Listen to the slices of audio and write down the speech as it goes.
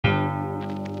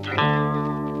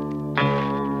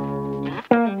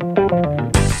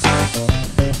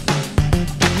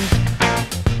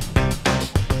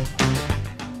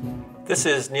This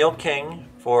is Neil King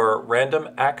for Random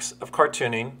Acts of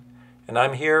Cartooning, and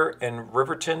I'm here in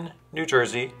Riverton, New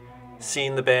Jersey,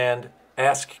 seeing the band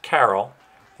Ask Carol,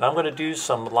 and I'm going to do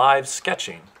some live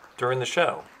sketching during the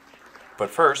show. But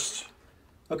first...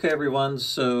 Okay, everyone,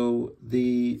 so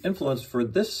the influence for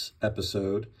this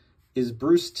episode is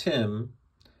Bruce Timm,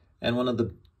 and one of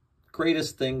the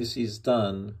greatest things he's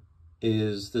done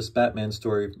is this Batman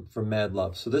story from Mad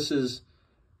Love. So this is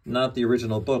not the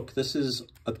original book. This is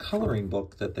a coloring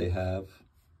book that they have,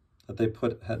 that they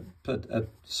had put at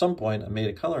some point. I made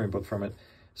a coloring book from it.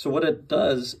 So what it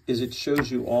does is it shows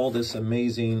you all this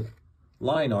amazing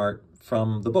line art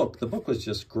from the book. The book was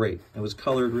just great. It was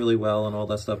colored really well and all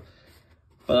that stuff.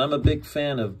 But I'm a big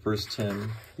fan of Bruce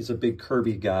Timm. He's a big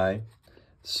Kirby guy.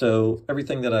 So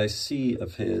everything that I see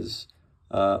of his,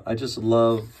 I just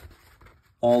love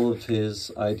all of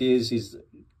his ideas. He's,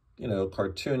 you know,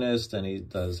 cartoonist, and he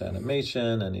does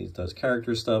animation, and he does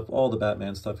character stuff. All the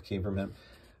Batman stuff came from him.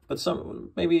 But some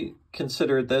maybe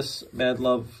considered this Mad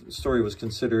Love story is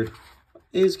considered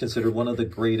one of the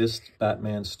greatest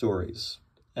Batman stories.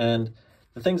 And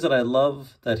the things that I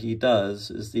love that he does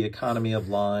is the economy of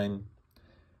line,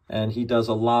 and he does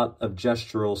a lot of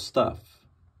gestural stuff.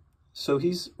 So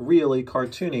he's really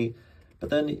cartoony, but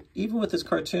then even with his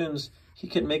cartoons, he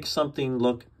can make something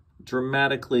look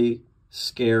dramatically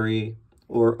scary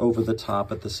or over the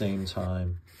top at the same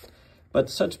time. But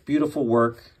such beautiful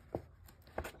work,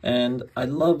 and I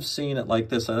love seeing it like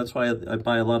this. That's why I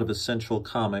buy a lot of Essential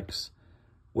comics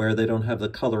where they don't have the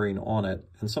coloring on it.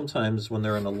 And sometimes when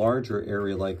they're in a larger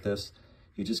area like this,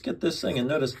 you just get this thing. And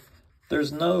notice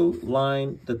there's no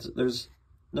line, there's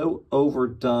no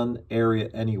overdone area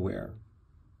anywhere.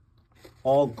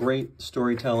 All great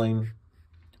storytelling.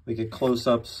 We get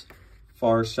close-ups,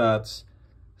 far shots,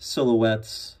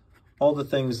 silhouettes, all the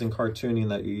things in cartooning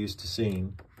that you're used to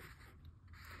seeing.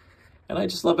 And I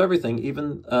just love everything.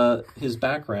 Even his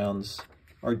backgrounds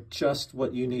are just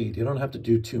what you need. You don't have to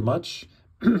do too much.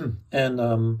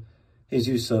 And his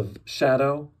use of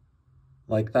shadow,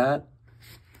 like that,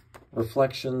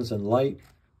 reflections and light,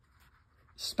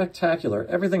 spectacular.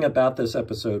 Everything about this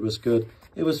episode was good.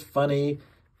 It was funny.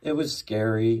 It was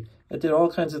scary. It did all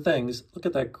kinds of things. Look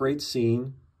at that great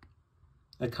scene.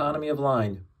 Economy of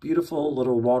line. Beautiful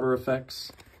little water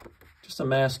effects. Just a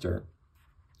master.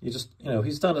 You know,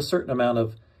 he's done a certain amount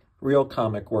of real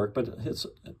comic work, but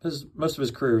most of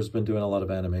his career has been doing a lot of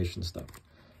animation stuff.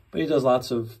 But he does lots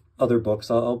of other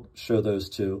books. I'll show those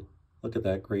too. Look at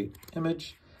that great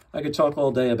image. I could talk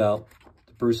all day about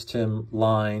the Bruce Timm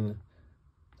line,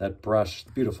 that brush,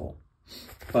 beautiful.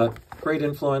 But great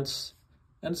influence,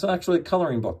 and it's actually a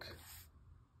coloring book.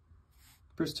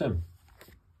 Bruce Timm.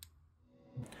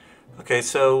 Okay,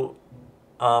 so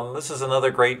this is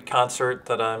another great concert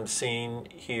that I'm seeing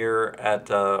here at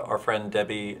our friend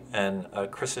Debbie and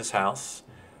Chris's house.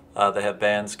 They have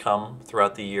bands come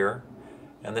throughout the year.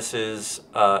 And this is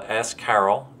Ask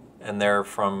Carol, and they're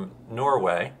from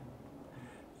Norway.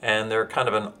 And they're kind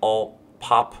of an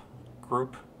alt-pop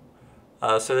group.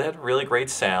 So they had really great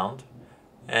sound.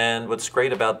 And what's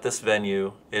great about this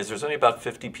venue is there's only about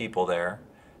 50 people there.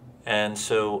 And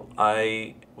so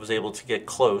I was able to get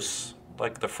close,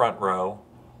 like the front row,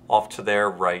 off to their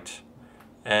right,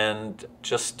 and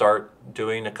just start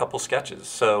doing a couple sketches.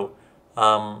 So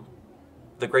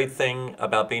the great thing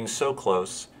about being so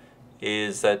close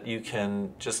is that you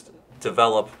can just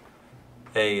develop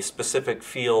a specific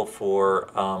feel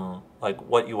for like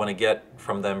what you want to get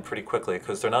from them pretty quickly,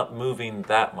 because they're not moving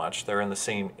that much. They're in the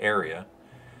same area.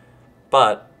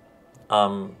 But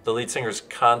the lead singer's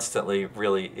constantly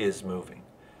really is moving.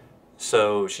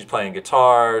 So she's playing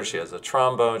guitar, she has a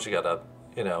trombone, she got a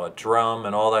drum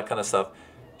and all that kind of stuff.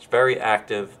 She's very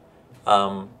active,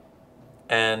 but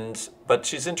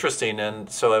she's interesting, and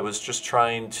so I was just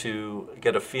trying to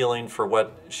get a feeling for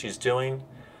what she's doing.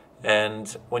 And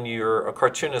when you're a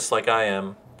cartoonist like I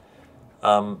am,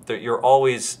 that you're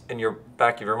always in your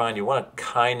back of your mind, you want to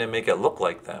kind of make it look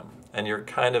like them, and you're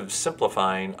kind of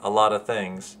simplifying a lot of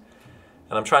things.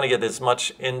 And I'm trying to get as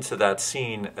much into that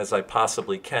scene as I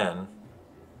possibly can,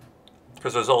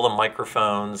 because there's all the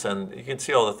microphones, and you can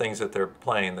see all the things that they're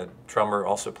playing. The drummer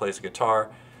also plays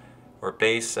guitar or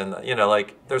bass, and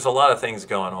like there's a lot of things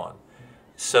going on.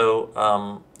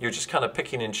 So you're just kind of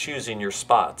picking and choosing your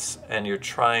spots, and you're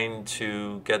trying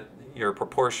to get your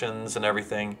proportions and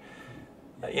everything.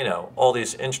 All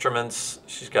these instruments.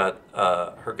 She's got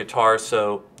her guitar,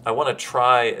 so I want to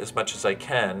try as much as I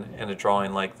can in a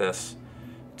drawing like this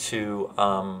to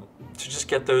just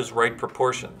get those right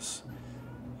proportions.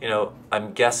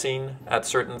 I'm guessing at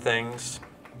certain things,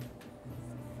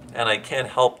 and I can't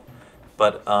help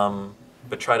but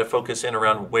but try to focus in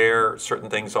around where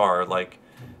certain things are. Like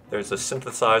there's a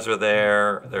synthesizer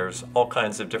there, there's all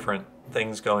kinds of different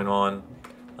things going on.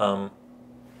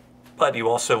 But you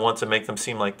also want to make them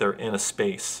seem like they're in a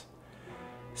space.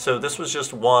 So this was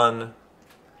just one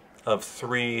of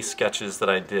 3 sketches that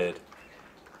I did.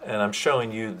 And I'm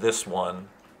showing you this one.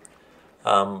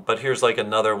 But here's like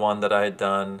another one that I had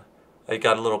done. I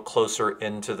got a little closer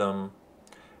into them.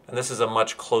 And this is a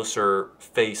much closer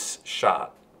face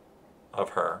shot of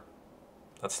her.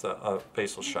 That's the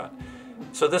facial shot.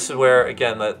 So this is where,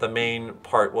 again, the main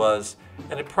part was,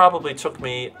 and it probably took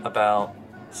me about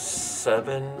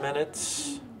 7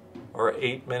 minutes or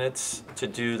 8 minutes to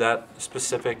do that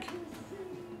specific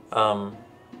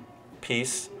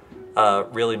piece,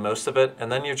 really most of it.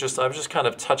 And then I was just kind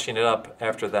of touching it up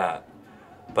after that.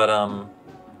 But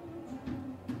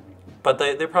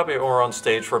they probably were on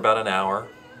stage for about an hour,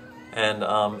 and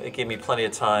it gave me plenty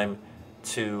of time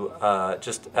to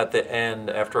just at the end,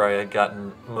 after I had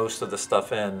gotten most of the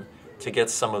stuff in, to get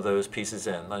some of those pieces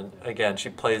in. And again, she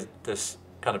played this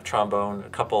kind of trombone a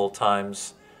couple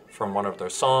times from one of their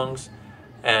songs,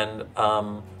 and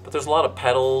but there's a lot of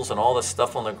pedals and all this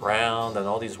stuff on the ground and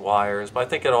all these wires, but I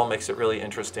think it all makes it really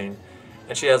interesting.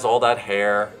 And she has all that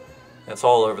hair. It's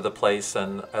all over the place,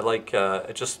 and I like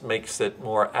it. Just makes it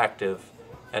more active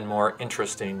and more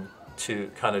interesting to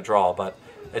kind of draw. But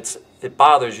it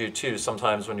bothers you too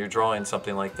sometimes when you're drawing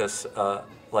something like this,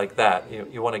 like that.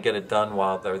 You want to get it done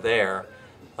while they're there,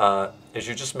 as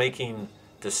you're just making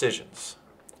decisions.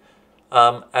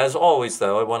 As always,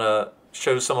 though, I want to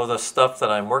show some of the stuff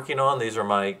that I'm working on. These are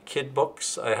my kid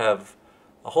books. I have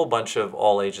a whole bunch of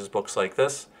all ages books like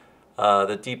this.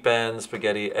 The Deep End,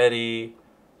 Spaghetti Eddie.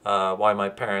 Why my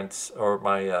parents or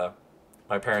my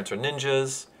parents are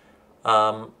ninjas.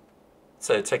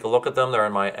 So take a look at them. They're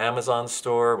in my Amazon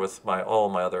store with all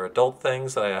my other adult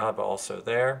things that I have also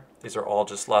there. These are all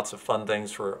just lots of fun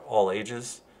things for all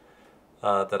ages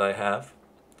that I have.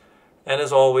 And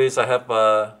as always, I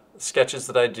have sketches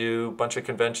that I do. A bunch of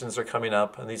conventions are coming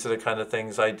up, and these are the kind of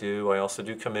things I do. I also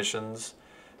do commissions,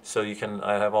 so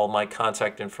I have all my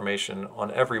contact information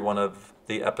on every one of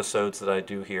the episodes that I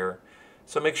do here.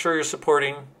 So make sure you're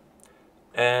supporting,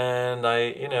 and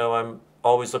I'm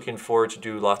always looking forward to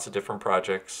do lots of different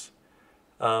projects.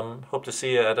 Hope to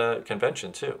see you at a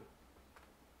convention too.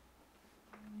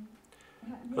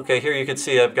 Okay, here you can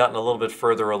see I've gotten a little bit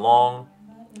further along.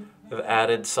 I've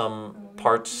added some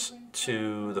parts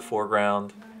to the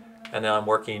foreground, and now I'm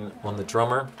working on the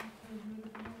drummer.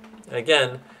 And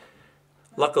again,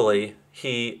 luckily,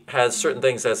 he has certain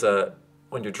things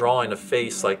when you're drawing a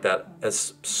face like that,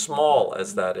 as small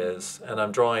as that is, and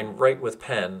I'm drawing right with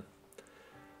pen,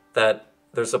 that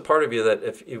there's a part of you that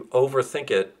if you overthink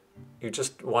it, you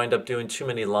just wind up doing too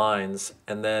many lines,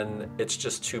 and then it's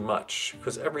just too much.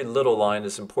 Because every little line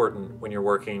is important when you're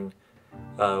working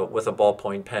with a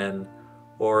ballpoint pen,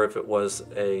 or if it was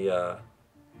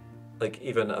like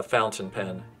even a fountain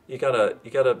pen. You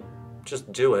gotta just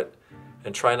do it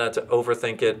and try not to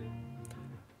overthink it.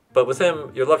 But with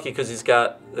him, you're lucky because he's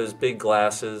got those big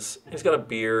glasses, he's got a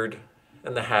beard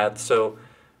and the hat, so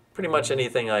pretty much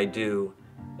anything I do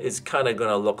is kind of going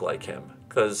to look like him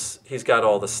because he's got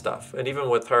all the stuff. And even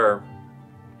with her,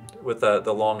 with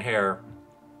the long hair,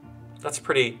 that's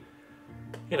pretty,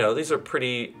 these are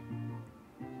pretty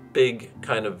big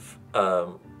kind of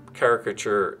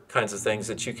caricature kinds of things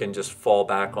that you can just fall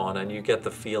back on and you get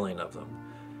the feeling of them.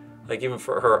 Like even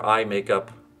for her eye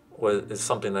makeup, is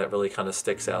something that really kind of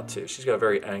sticks out too. She's got a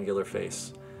very angular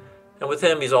face. And with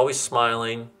him, he's always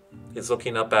smiling. He's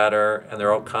looking up at her, and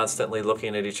they're all constantly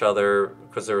looking at each other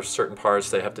because there are certain parts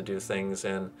they have to do things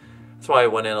in. That's why I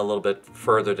went in a little bit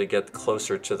further to get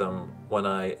closer to them when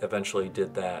I eventually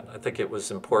did that. I think it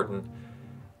was important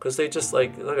because they just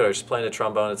look at her, she's playing the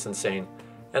trombone, it's insane.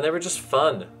 And they were just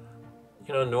fun.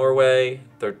 Norway,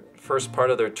 their first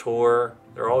part of their tour,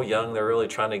 they're all young, they're really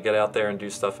trying to get out there and do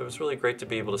stuff. It was really great to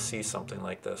be able to see something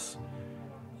like this.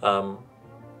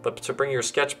 But to bring your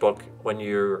sketchbook when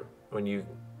you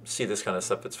see this kind of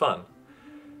stuff, it's fun.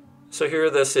 So here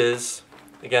this is,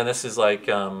 again, this is like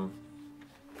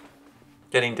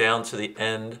getting down to the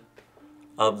end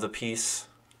of the piece.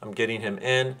 I'm getting him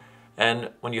in, and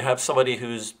when you have somebody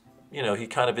who's, he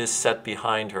kind of is set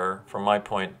behind her, from my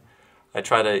point, I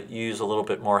try to use a little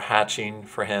bit more hatching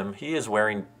for him. He is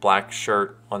wearing black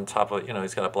shirt on top of,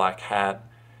 he's got a black hat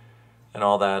and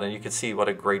all that, and you can see what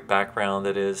a great background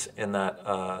it is in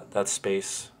that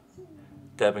space.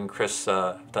 Deb and Chris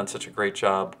have done such a great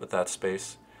job with that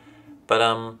space. But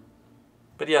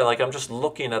yeah, I'm just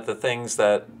looking at the things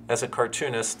that, as a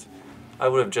cartoonist, I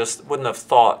wouldn't have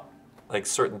thought like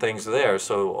certain things are there.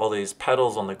 So all these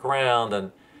pedals on the ground,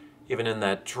 and even in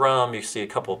that drum, you see a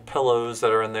couple pillows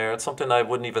that are in there. It's something I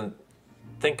wouldn't even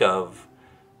think of,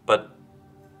 but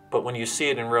when you see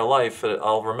it in real life,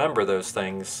 I'll remember those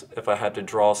things if I had to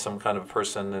draw some kind of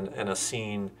person in a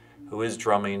scene who is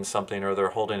drumming something, or they're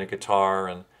holding a guitar.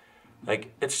 And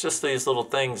like, it's just these little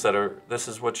things that are, this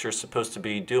is what you're supposed to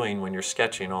be doing when you're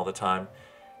sketching all the time,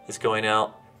 is going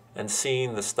out and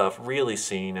seeing the stuff, really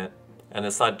seeing it. And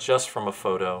it's not just from a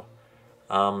photo.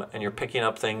 And you're picking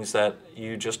up things that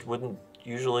you just wouldn't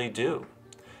usually do.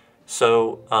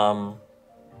 So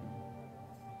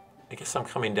I guess I'm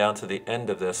coming down to the end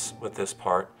of this with this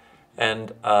part,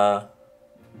 and I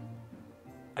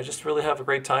just really have a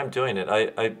great time doing it.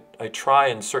 I try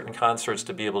in certain concerts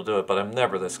to be able to do it, but I'm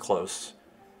never this close.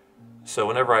 So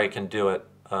whenever I can do it,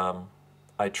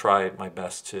 I try my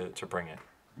best to bring it.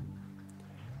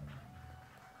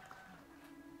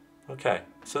 Okay,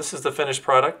 so this is the finished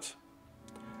product.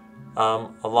 A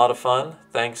lot of fun.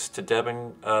 Thanks to Deb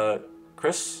and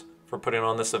Chris for putting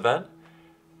on this event.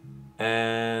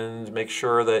 And make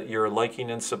sure that you're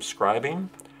liking and subscribing.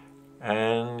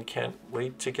 And can't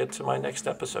wait to get to my next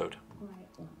episode.